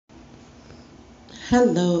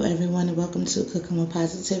Hello, everyone, and welcome to Cooking with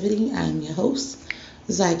Positivity. I'm your host,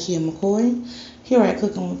 Zykia McCoy. Here at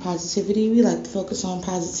Cooking with Positivity, we like to focus on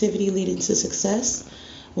positivity leading to success,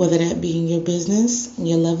 whether that be in your business, in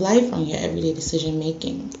your love life, or in your everyday decision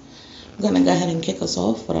making. I'm going to go ahead and kick us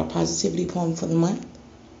off with our positivity poem for the month.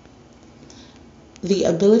 The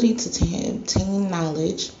ability to obtain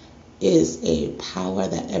knowledge is a power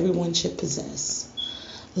that everyone should possess.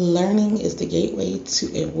 Learning is the gateway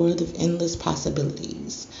to a world of endless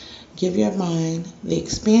possibilities. Give your mind the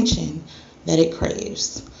expansion that it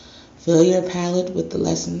craves. Fill your palate with the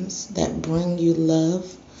lessons that bring you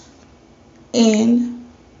love and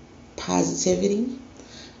positivity.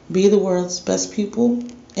 Be the world's best pupil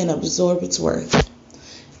and absorb its worth.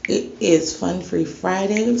 It is Fun Free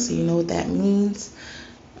Friday, so you know what that means.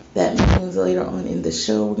 That means later on in the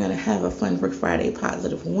show, we're going to have a Fun Free Friday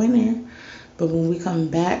positive winner. But when we come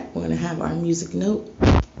back, we're going to have our music note.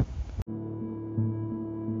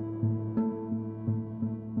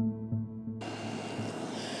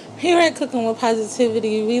 Here at Cooking with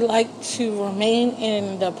Positivity, we like to remain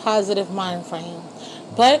in the positive mind frame.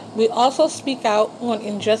 But we also speak out on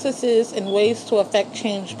injustices and ways to affect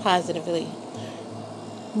change positively.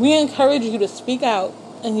 We encourage you to speak out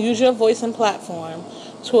and use your voice and platform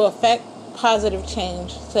to affect positive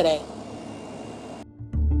change today.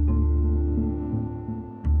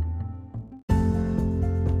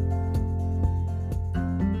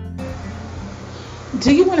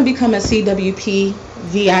 Do you want to become a CWP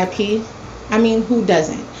VIP? I mean, who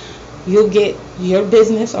doesn't? You'll get your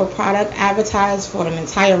business or product advertised for an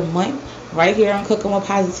entire month right here on Cooking with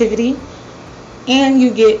Positivity. And you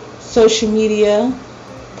get social media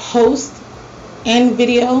post and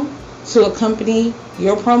video to accompany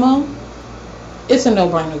your promo. It's a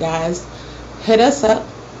no-brainer, guys. Hit us up,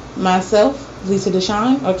 myself, Lisa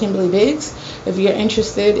Deshawn, or Kimberly Biggs, if you're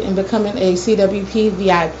interested in becoming a CWP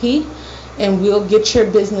VIP. And we'll get your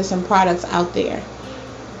business and products out there.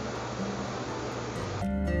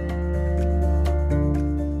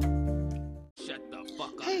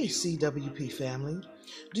 Hey CWP family,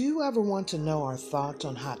 do you ever want to know our thoughts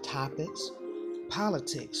on hot topics,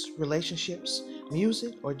 politics, relationships,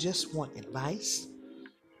 music, or just want advice?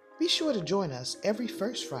 Be sure to join us every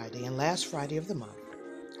first Friday and last Friday of the month,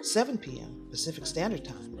 7 p.m. Pacific Standard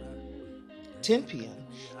Time, 10 p.m.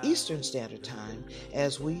 Eastern Standard Time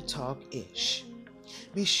as we talk ish.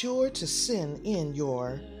 Be sure to send in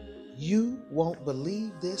your "You Won't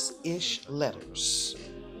Believe This" ish letters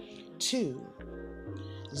to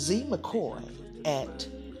Z McCoy at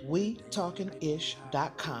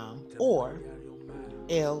WeTalkinIsh.com or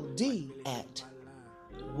LD at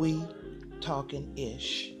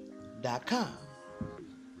WeTalkinIsh.com.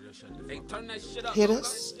 Hit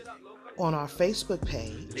us on our Facebook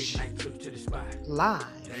page, live,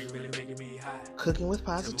 Cooking with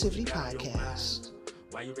Positivity Podcast,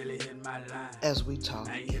 as we talk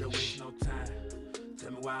ish.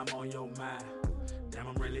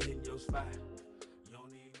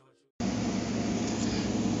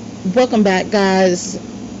 Welcome back, guys.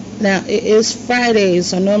 Now, it is Friday,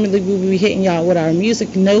 so normally we will be hitting y'all with our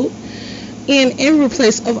music note. And in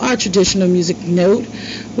replace of our traditional music note,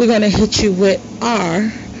 we're going to hit you with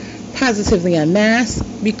our Positively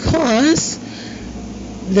Unmasked, because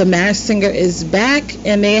the Masked Singer is back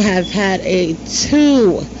and they have had a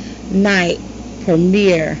 2-night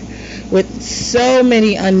premiere with so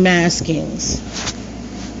many unmaskings.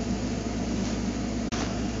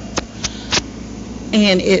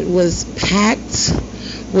 And it was packed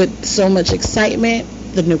with so much excitement,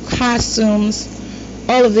 the new costumes,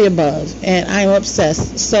 all of the above. And I'm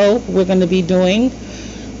obsessed. So we're going to be doing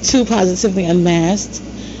 2 Positively Unmasked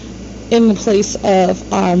in the place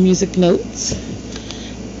of our music notes.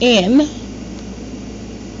 And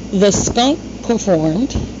the skunk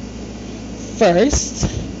performed first,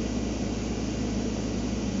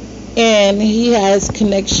 and he has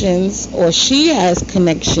connections, or she has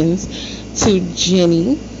connections, to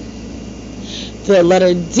Jenny. The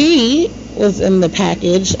letter D was in the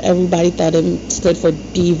package. Everybody thought it stood for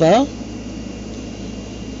diva.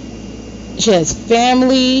 She has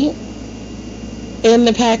family in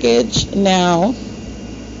the package. Now,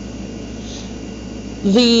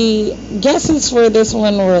 the guesses for this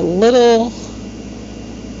one were a little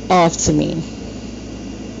off to me,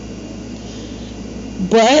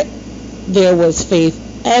 but there was Faith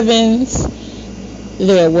Evans,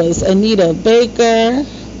 there was Anita Baker,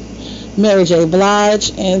 Mary J.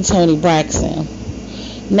 Blige, and Toni Braxton.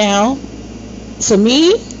 Now, to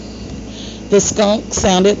me, the skunk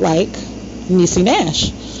sounded like Niecy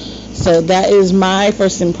Nash. So that is my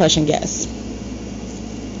first impression guess.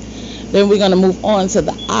 Then we're going to move on to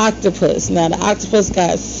the octopus. Now, the octopus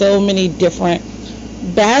got so many different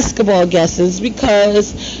basketball guesses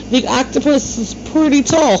because the octopus is pretty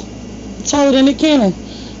tall, taller than the cannon.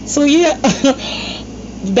 So, yeah,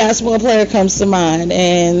 basketball player comes to mind.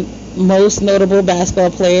 And most notable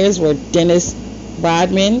basketball players were Dennis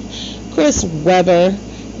Rodman, Chris Webber,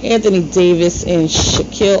 Anthony Davis, and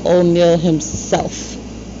Shaquille O'Neal himself.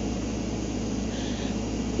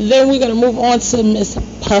 Then we're going to move on to Miss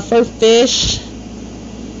Pufferfish,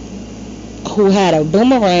 who had a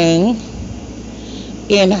boomerang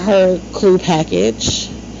in her clue package.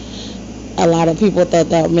 A lot of people thought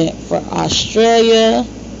that meant for Australia,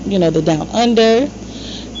 the down under.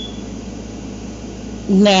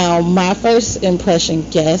 Now, my first impression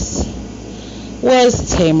guess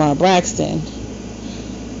was Tamar Braxton.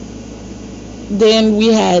 Then we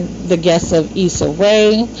had the guess of Issa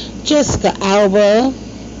Rae, Jessica Alba,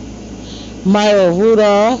 Maya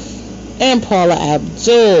Rudolph, and Paula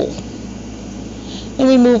Abdul. Then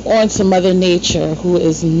we move on to Mother Nature, who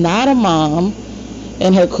is not a mom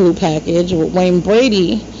in her clue package. Wayne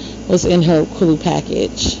Brady was in her clue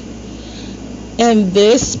package. And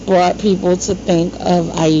this brought people to think of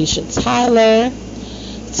Aisha Tyler,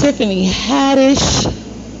 Tiffany Haddish,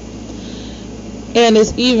 and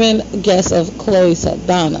it's even a guess of Chloe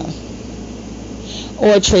Saldana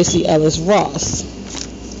or Tracy Ellis Ross.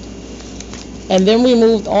 And then we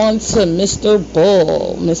moved on to Mr.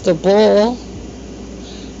 Bull. Mr. Bull,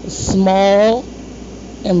 small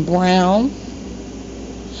and brown.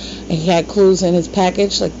 And he had clues in his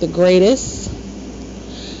package like the greatest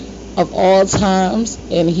of all times.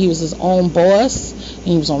 And he was his own boss. And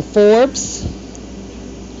he was on Forbes.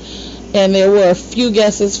 And there were a few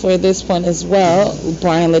guesses for this one as well.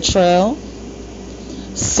 Brian Littrell,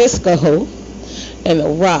 Cisco, and The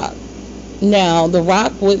Rock. Now, The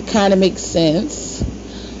Rock would kind of make sense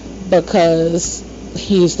because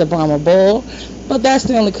he's the Brahma Bull, but that's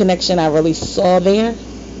the only connection I really saw there.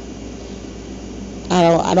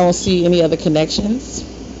 I don't see any other connections.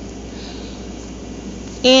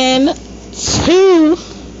 And two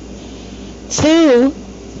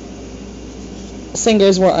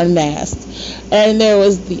singers were unmasked, and there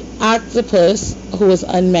was the octopus who was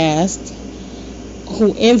unmasked,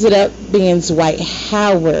 who ended up being Dwight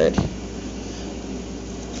Howard.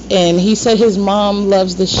 And he said his mom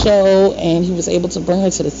loves the show, and he was able to bring her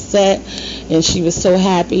to the set, and she was so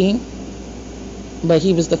happy. But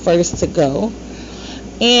he was the first to go.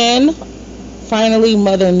 And finally,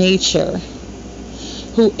 Mother Nature,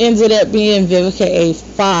 who ended up being Vivica A.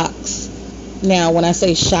 Fox. Now, when I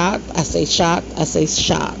say shocked, I say shocked, I say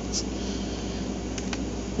shocked.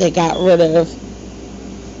 They got rid of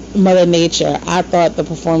Mother Nature. I thought the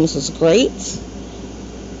performance was great,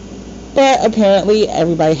 but apparently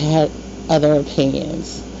everybody had other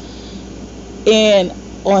opinions. And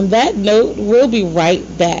on that note, we'll be right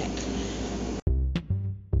back.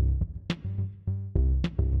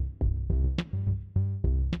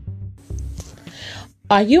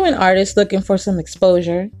 Are you an artist looking for some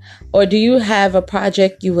exposure? Or do you have a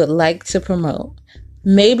project you would like to promote?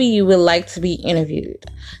 Maybe you would like to be interviewed.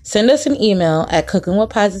 Send us an email at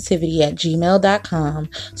cookingwithpositivity@gmail.com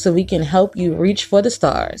so we can help you reach for the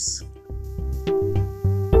stars.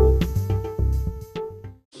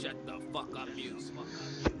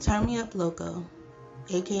 Turn Me Up Loco,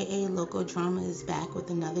 aka Loco Drama, is back with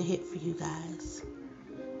another hit for you guys.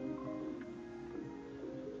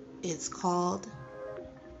 It's called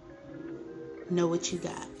Know What You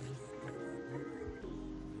Got.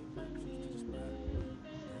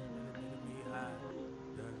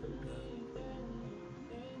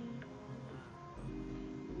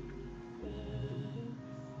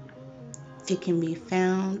 It can be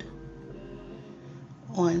found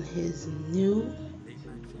on his new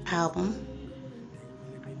album,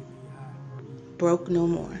 Broke No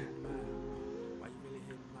More.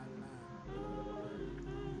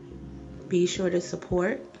 Be sure to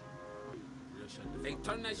support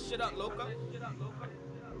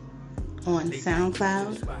on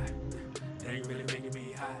SoundCloud,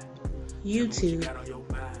 YouTube,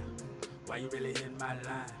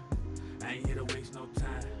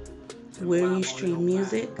 where you stream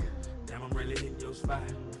music,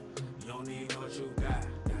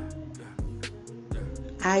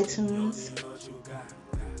 iTunes,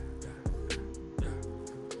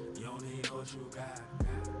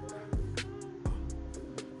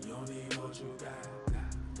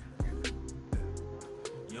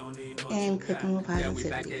 and in Cooking with Then we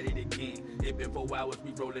back at Positivity. it again. It been 4 hours,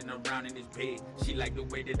 we rolling around in this bed. She like the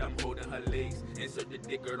way that I'm holding her legs. Insert the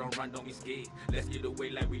dick, girl, don't run, don't be scared. Let's get away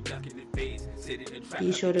like we ducking the phase. Sit in the trap,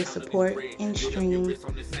 Be sure to support and stream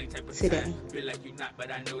today. Feel like you not,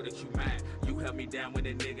 but I know that you mine. You held me down when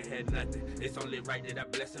a nigga had nothing. It's only right that I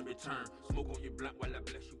bless in return. Smoke on your blunt while I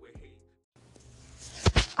bless you with hate.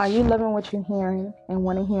 Are you loving what you're hearing and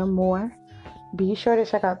want to hear more? Be sure to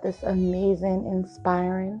check out this amazing,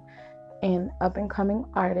 inspiring, and up-and-coming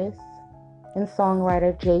artist and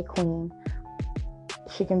songwriter, J Queen.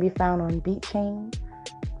 She can be found on BeatChain,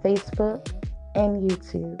 Facebook, and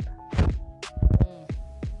YouTube.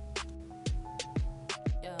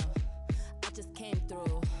 Yo, I just came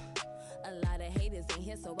through. A lot of haters in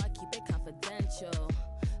here, so I keep it confidential.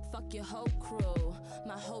 Fuck your whole crew.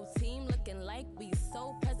 My whole team looking like we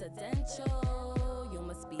so presidential. You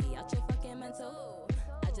must be out your fucking mental.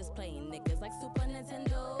 I just play niggas like Super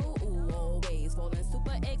Nintendo. Ooh, always rolling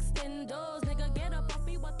super extendos. Nigga, get up off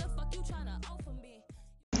me. What the fuck you tryna offer me?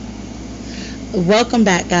 Welcome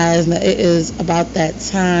back, guys. Now, it is about that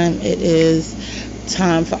time. It is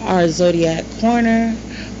time for our Zodiac Corner,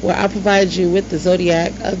 where I provide you with the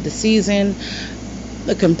Zodiac of the season,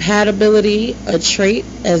 the compatibility, a trait,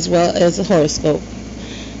 as well as a horoscope.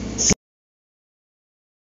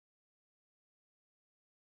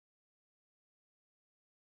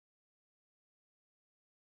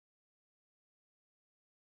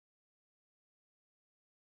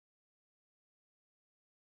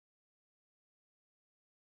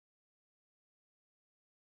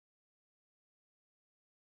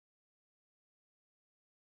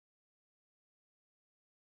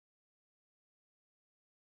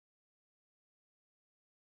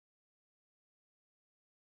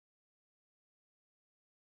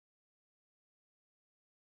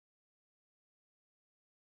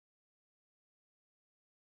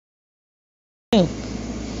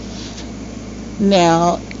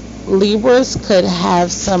 Now, Libras could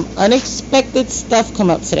have some unexpected stuff come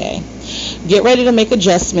up today. Get ready to make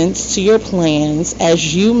adjustments to your plans,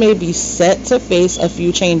 as you may be set to face a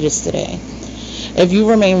few changes today. If you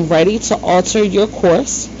remain ready to alter your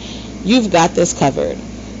course, you've got this covered.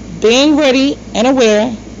 Being ready and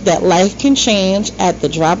aware that life can change at the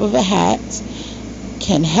drop of a hat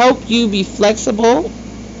can help you be flexible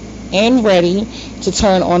and ready to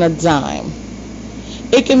turn on a dime.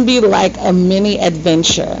 It can be like a mini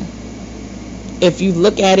adventure if you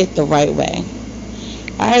look at it the right way.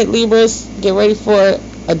 Alright, Libras, get ready for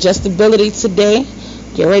adjustability today.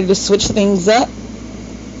 Get ready to switch things up,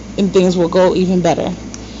 and things will go even better.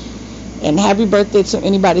 And happy birthday to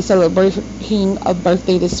anybody celebrating a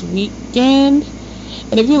birthday this weekend.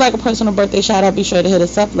 And if you like a personal birthday shout out, be sure to hit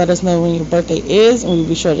us up. Let us know when your birthday is, and we'll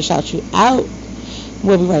be sure to shout you out.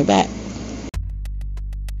 We'll be right back.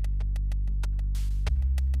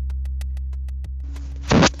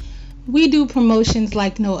 We do promotions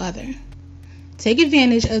like no other. Take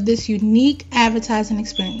advantage of this unique advertising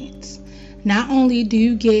experience. Not only do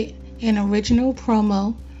you get an original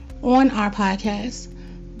promo on our podcast,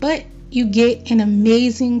 but you get an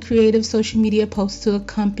amazing creative social media post to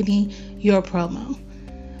accompany your promo.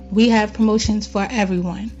 We have promotions for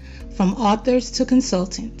everyone, from authors to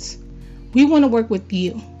consultants. We want to work with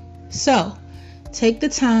you. So, take the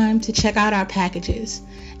time to check out our packages,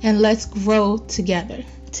 and let's grow together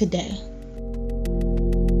today.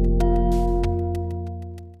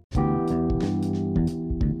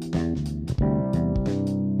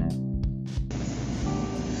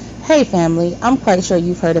 Hey family, I'm quite sure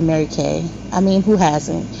you've heard of Mary Kay. I mean, who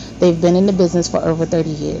hasn't? They've been in the business for over 30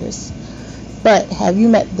 years. But have you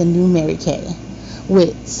met the new Mary Kay?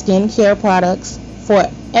 With skincare products for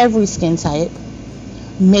every skin type,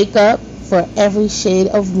 makeup for every shade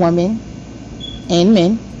of woman and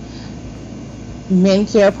men, men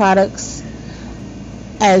care products,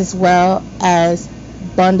 as well as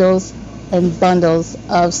bundles and bundles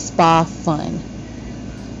of spa fun.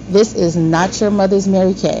 This is not your mother's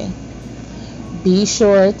Mary Kay. Be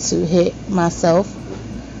sure to hit myself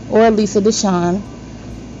or Lisa Deshawn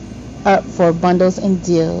up for bundles and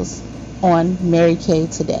deals on Mary Kay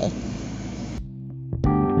today.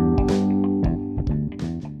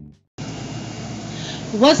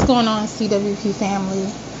 What's going on, CWP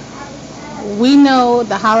family? We know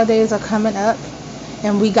the holidays are coming up,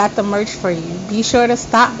 and we got the merch for you. Be sure to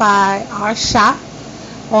stop by our shop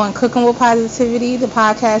on Cooking with Positivity, the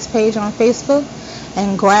podcast page on Facebook,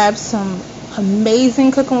 and grab some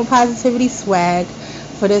amazing Cooking with Positivity swag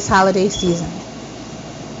for this holiday season.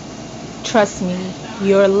 Trust me,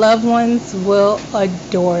 your loved ones will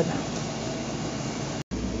adore them.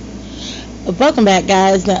 Welcome back,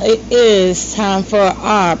 guys. Now it is time for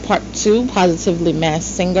our part 2, Positively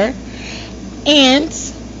Masked Singer.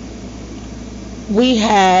 And we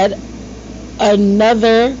had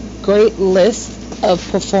another great list of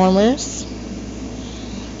performers.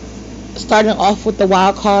 Starting off with the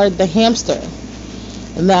wild card, the Hamster.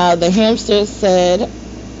 Now, the Hamster said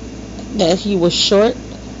that he was short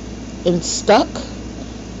and stuck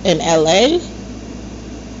in LA,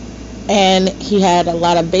 and he had a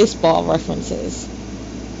lot of baseball references.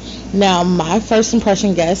 Now, my first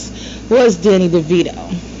impression guess was Danny DeVito,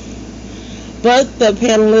 but the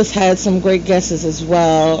panelists had some great guesses as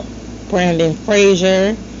well. Brandon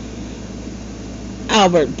Fraser,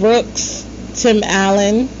 Albert Brooks, Tim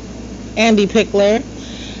Allen, Andy Pickler,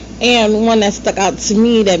 and one that stuck out to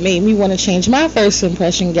me that made me want to change my first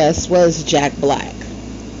impression guess was Jack Black.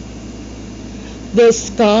 The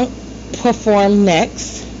Skunk performed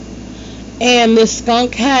next, and the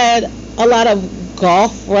Skunk had a lot of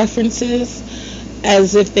golf references,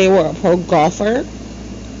 as if they were a pro golfer,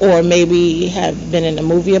 or maybe have been in a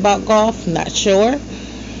movie about golf, not sure.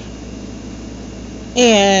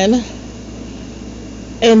 And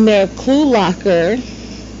in their clue locker,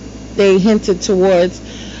 they hinted towards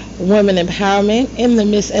women empowerment and the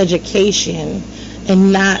miseducation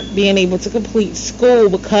and not being able to complete school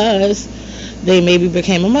because they maybe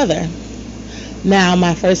became a mother. Now,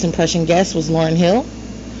 my first impression guess was Lauryn Hill.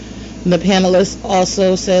 The panelists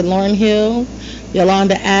also said Lauryn Hill,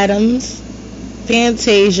 Yolanda Adams,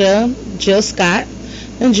 Fantasia, Jill Scott,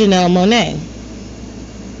 and Janelle Monáe.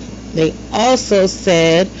 They also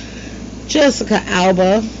said Jessica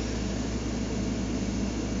Alba.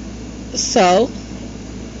 So,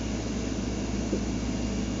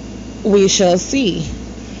 we shall see.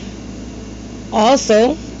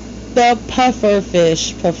 Also, the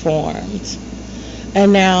Pufferfish performed.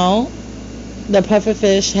 And now, the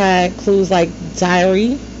Pufferfish had clues like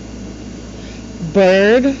Diary,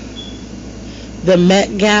 Bird, the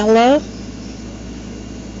Met Gala,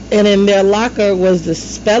 and in their locker was the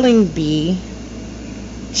Spelling Bee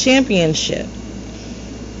Championship.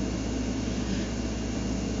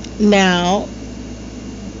 Now,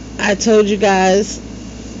 I told you guys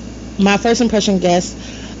my first impression guess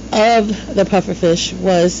of the Pufferfish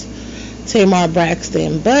was Tamar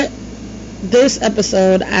Braxton, but this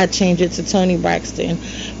episode I changed it to Toni Braxton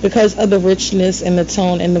because of the richness and the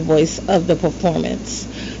tone and the voice of the performance.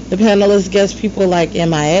 The panelists guessed people like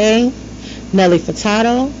MIA, Nelly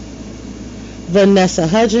Furtado, Vanessa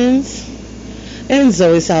Hudgens, and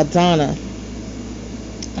Zoe Saldana.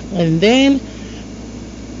 And then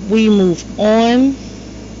we move on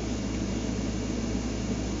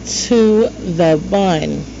to the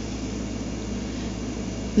Bun.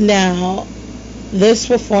 Now, this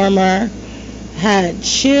performer had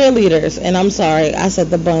cheerleaders, and I'm sorry, I said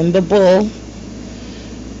the Bun, the Bull,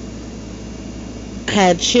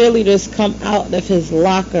 had cheerleaders come out of his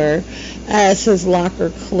locker as his locker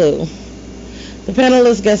clue. The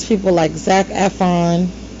panelists guessed people like Zac Efron,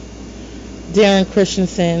 Darren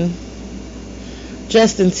Christensen,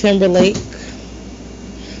 Justin Timberlake,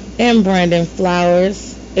 and Brandon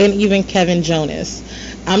Flowers, and even Kevin Jonas.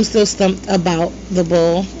 I'm still stumped about the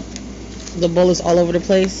Bull. The Bull is all over the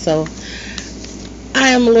place, so I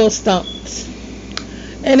am a little stumped.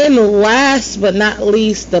 And then last but not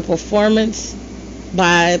least, the performance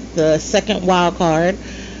by the second wild card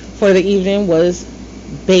for the evening was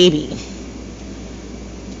Baby.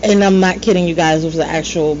 And I'm not kidding you guys, it was an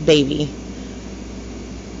actual baby.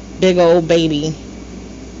 Big old baby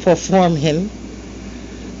performing.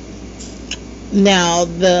 Now,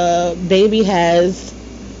 the Baby has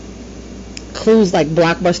clues like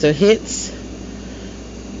blockbuster hits.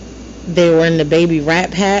 They were in the Baby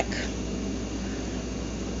Rat Pack.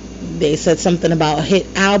 They said something about hit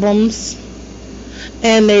albums.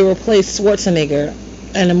 And they replaced Schwarzenegger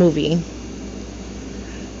in a movie.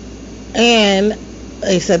 And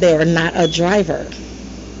they said they were not a driver.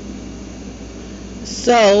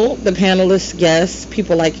 So the panelists guessed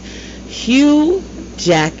people like Hugh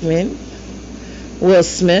Jackman, Will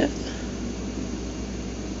Smith,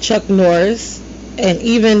 Chuck Norris, and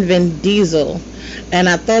even Vin Diesel. And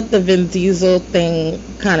I thought the Vin Diesel thing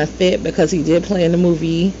kind of fit because he did play in the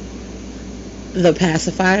movie The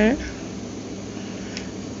Pacifier.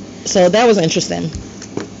 So that was interesting.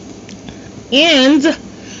 And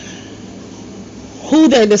who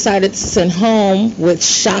they decided to send home, which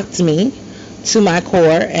shocked me to my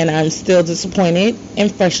core, and I'm still disappointed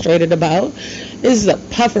and frustrated about, is the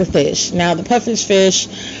Pufferfish. Now, the Pufferfish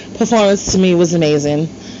performance to me was amazing.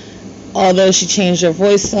 Although she changed her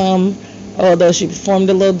voice some, although she performed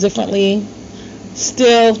a little differently,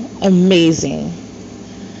 still amazing.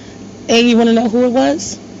 And you want to know who it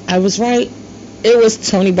was? I was right. It was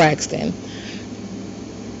Toni Braxton.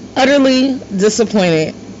 Utterly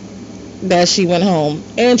disappointed that she went home.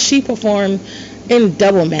 And she performed in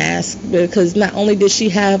double mask, because not only did she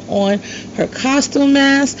have on her costume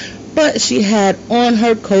mask, but she had on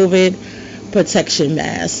her COVID protection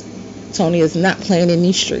mask. Toni is not playing in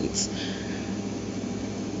these streets.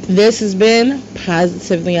 This has been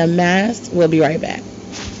Positively Unmasked. We'll be right back.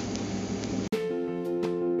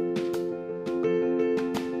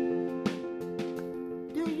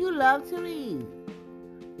 Do you love to read?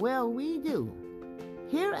 Well, we do.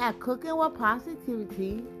 Here at Cooking with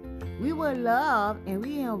Positivity, we would love and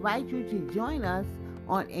we invite you to join us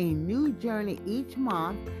on a new journey each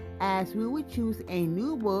month as we would choose a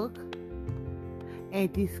new book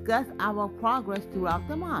and discuss our progress throughout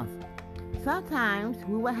the month. Sometimes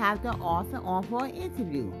we will have the author on for an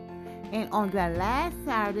interview. And on the last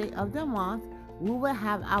Saturday of the month, we will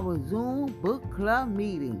have our Zoom book club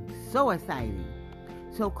meeting. So exciting.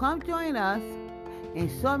 So come join us in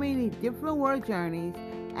so many different word journeys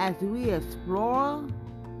as we explore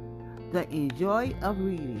the enjoy of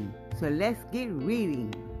reading. So let's get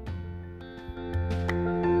reading.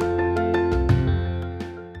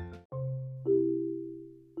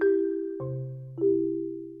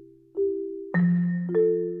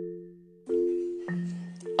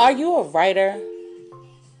 Are you a writer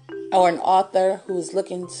or an author who's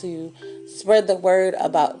looking to spread the word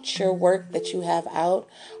about your work that you have out?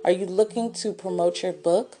 Are you looking to promote your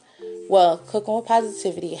book? Well, Cooking with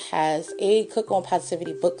Positivity has a Cooking with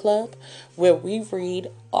Positivity book club where we read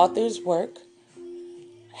authors' work,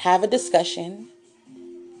 have a discussion,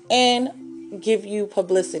 and give you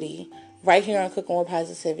publicity right here on Cooking with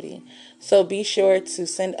Positivity. So be sure to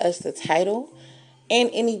send us the title and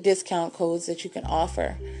any discount codes that you can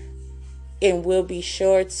offer. And we'll be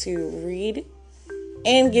sure to read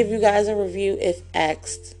and give you guys a review if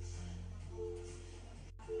asked.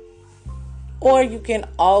 Or you can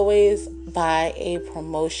always buy a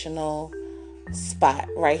promotional spot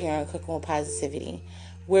right here on Cooking with Positivity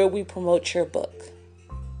where we promote your book.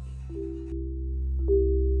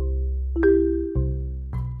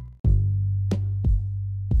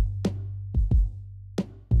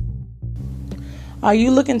 Are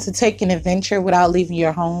you looking to take an adventure without leaving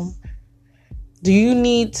your home? Do you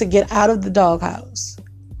need to get out of the doghouse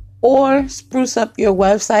or spruce up your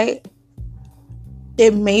website?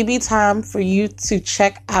 It may be time for you to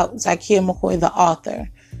check out Zakia McCoy, the author,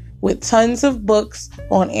 with tons of books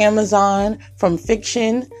on Amazon, from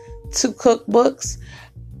fiction to cookbooks,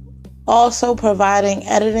 also providing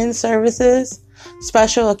editing services,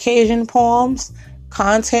 special occasion poems,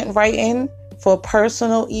 content writing for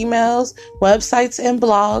personal emails, websites, and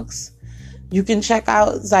blogs. You can check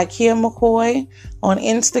out Zakia McCoy on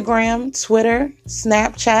Instagram, Twitter,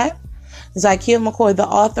 Snapchat, Zakia McCoy, the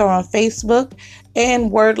author, on Facebook,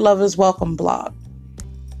 and Word Lovers Welcome blog.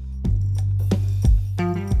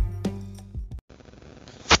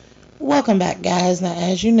 Welcome back, guys. Now,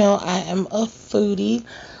 as you know, I am a foodie,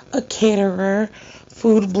 a caterer,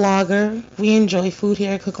 food blogger. We enjoy food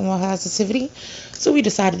here at Cooking with Positivity, so we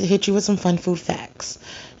decided to hit you with some fun food facts.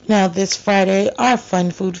 Now, this Friday, our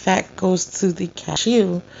fun food fact goes to the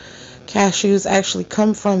cashew. Cashews actually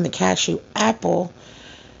come from the cashew apple.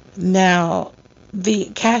 Now, the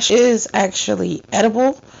cashew is actually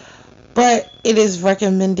edible, but it is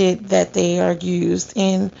recommended that they are used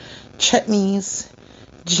in chutneys,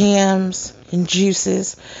 jams, and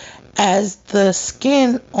juices, as the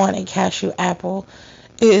skin on a cashew apple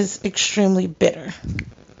is extremely bitter.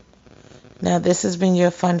 Now, this has been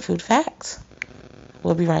your fun food fact.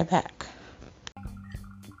 We'll be right back.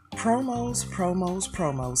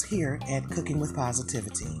 Promos here at Cooking with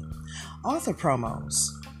Positivity. Author promos.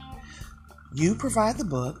 You provide the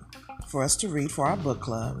book for us to read for our book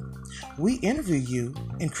club. We interview you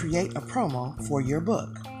and create a promo for your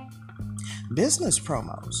book. Business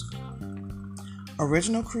promos.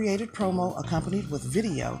 Original created promo accompanied with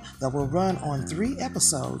video that will run on 3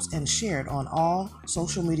 episodes and shared on all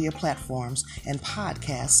social media platforms and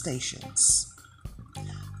podcast stations.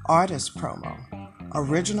 Artist promo.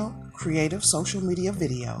 Original creative social media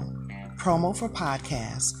video. Promo for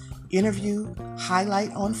podcasts. Interview,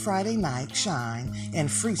 highlight on Friday Night Shine, and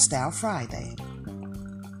Freestyle Friday.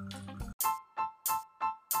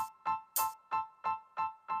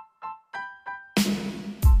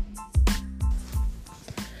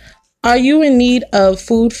 Are you in need of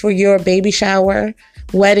food for your baby shower,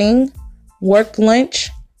 wedding, work lunch,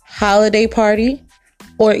 holiday party,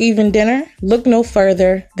 or even dinner? Look no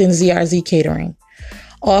further than ZRZ Catering,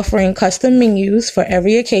 offering custom menus for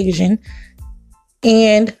every occasion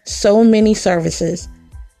and so many services.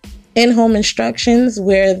 in-home instructions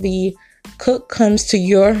where the cook comes to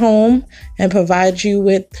your home and provides you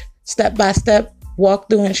with step-by-step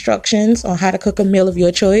walkthrough instructions on how to cook a meal of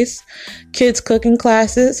your choice. Kids cooking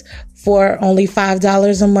classes for only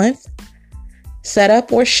 $5 a month.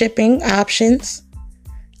 Setup or shipping options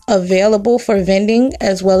available for vending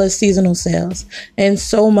as well as seasonal sales, and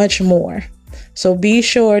so much more. So be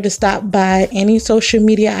sure to stop by any social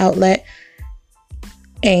media outlet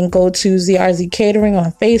and go to ZRZ Catering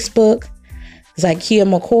on Facebook, Zykia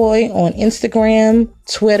McCoy on Instagram,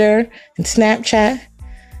 Twitter, and Snapchat.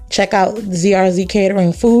 Check out ZRZ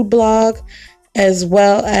Catering food blog, as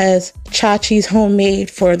well as Chachi's Homemade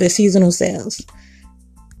for the seasonal sales.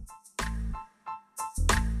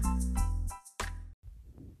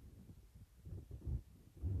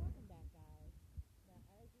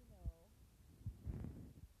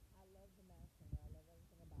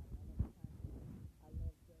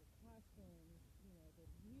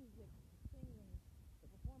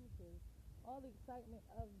 All the excitement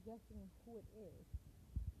of guessing who it is.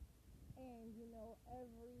 And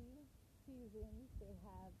every season they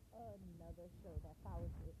have another show that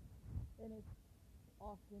follows it, and it's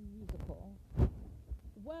often musical.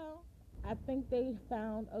 Well, I think they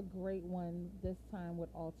found a great one this time with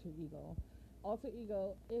Alter Ego. Alter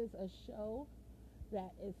Ego is a show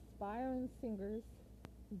that aspiring singers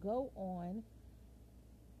go on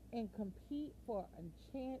and compete for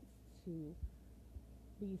a chance to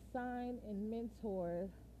be signed and mentored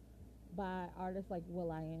by artists like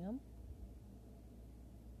will.i.am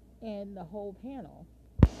and the whole panel.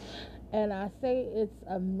 And I say it's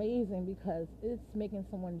amazing because it's making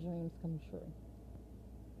someone's dreams come true.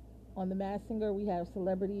 On The Masked Singer, we have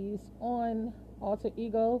celebrities. On Alter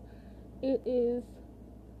Ego, it is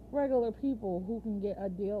regular people who can get a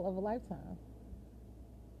deal of a lifetime.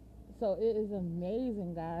 So it is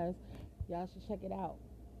amazing, guys. Y'all should check it out.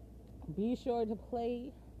 Be sure to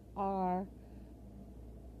play our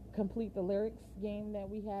Complete the Lyrics game that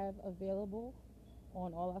we have available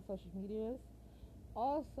on all our social medias.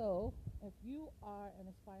 Also, if you are an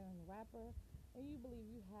aspiring rapper and you believe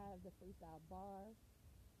you have the freestyle bars,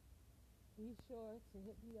 be sure to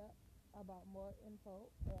hit me up about more info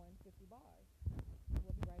on 50 Bars.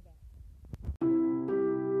 We'll be right back.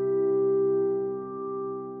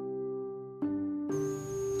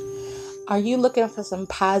 Are you looking for some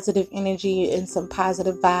positive energy and some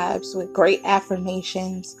positive vibes with great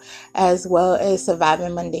affirmations as well as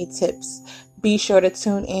Surviving Monday tips? Be sure to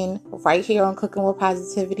tune in right here on Cooking with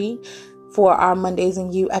Positivity for our Mondays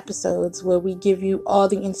and You episodes, where we give you all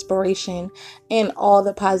the inspiration and all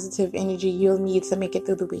the positive energy you'll need to make it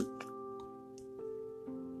through the week.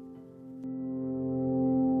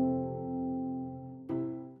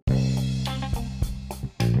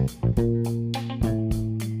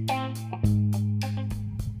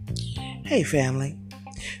 Hey family,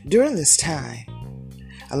 during this time,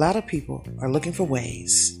 a lot of people are looking for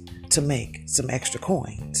ways to make some extra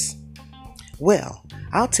coins. Well,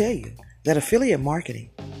 I'll tell you that affiliate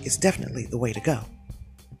marketing is definitely the way to go.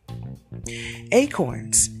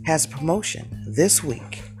 Acorns has a promotion this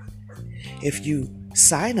week. If you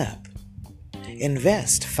sign up,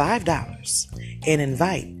 invest $5, and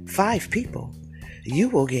invite 5 people, you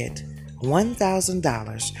will get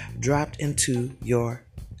 $1,000 dropped into your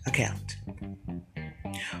account.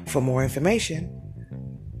 For more information,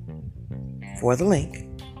 for the link,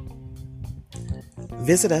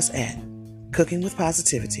 visit us at Cooking with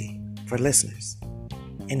Positivity for listeners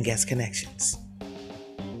and guest connections.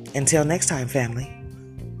 Until next time, family,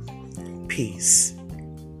 peace.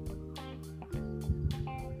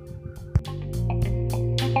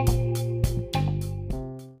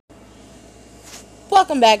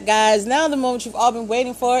 Welcome back, guys. Now the moment you've all been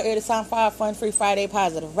waiting for. It is time for our Fun Free Friday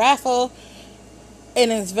Positive Raffle.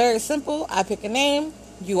 And it's very simple. I pick a name.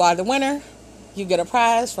 You are the winner. You get a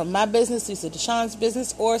prize from my business, Lisa Deshawn's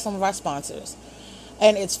business, or some of our sponsors.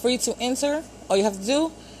 And it's free to enter. All you have to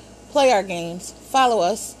do, play our games, follow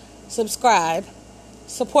us, subscribe,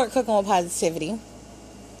 support Cooking with Positivity,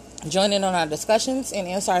 join in on our discussions, and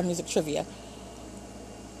answer our music trivia.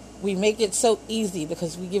 We make it so easy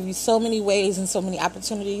because we give you so many ways and so many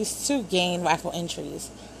opportunities to gain raffle entries.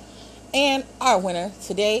 And our winner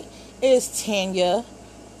today is Tanya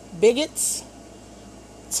Biggets.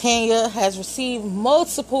 Tanya has received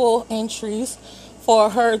multiple entries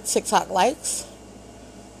for her TikTok likes.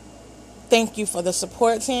 Thank you for the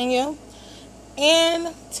support, Tanya.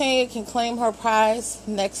 And Tanya can claim her prize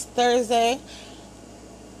next Thursday.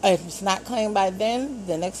 If it's not claimed by then,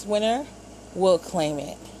 the next winner will claim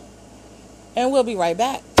it. And we'll be right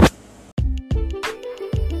back.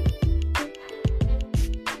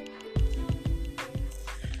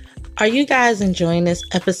 Are you guys enjoying this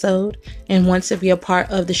episode and want to be a part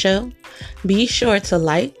of the show? Be sure to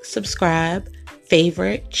like, subscribe,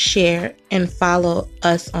 favorite, share, and follow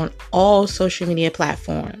us on all social media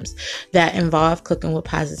platforms that involve Cooking with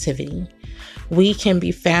Positivity. We can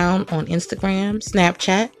be found on Instagram,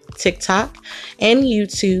 Snapchat, TikTok, and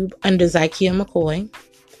YouTube under Zykia McCoy.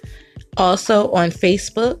 Also on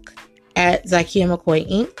Facebook at Zykia McCoy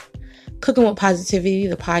Inc., Cooking with Positivity,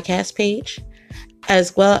 the podcast page,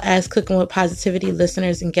 as well as Cooking with Positivity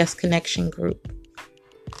Listeners and Guest Connection Group,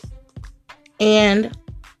 and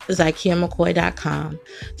ZykiaMcCoy.com.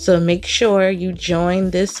 So make sure you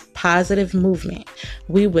join this positive movement.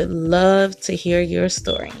 We would love to hear your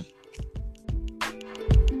story.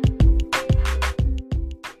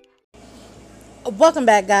 Welcome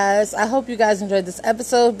back, guys. I hope you guys enjoyed this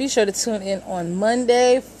episode. Be sure to tune in on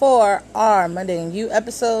Monday for our Monday and You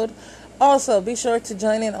episode. Also, be sure to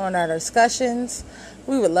join in on our discussions.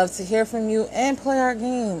 We would love to hear from you and play our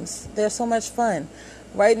games. They're so much fun.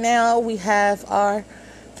 Right now, we have our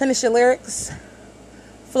Finish Your Lyrics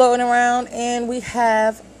floating around, and we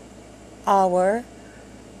have our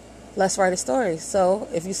Let's Write a Story. So,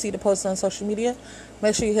 if you see the post on social media,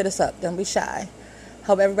 make sure you hit us up. Don't be shy.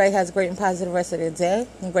 Hope everybody has a great and positive rest of their day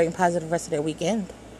and great and positive rest of their weekend.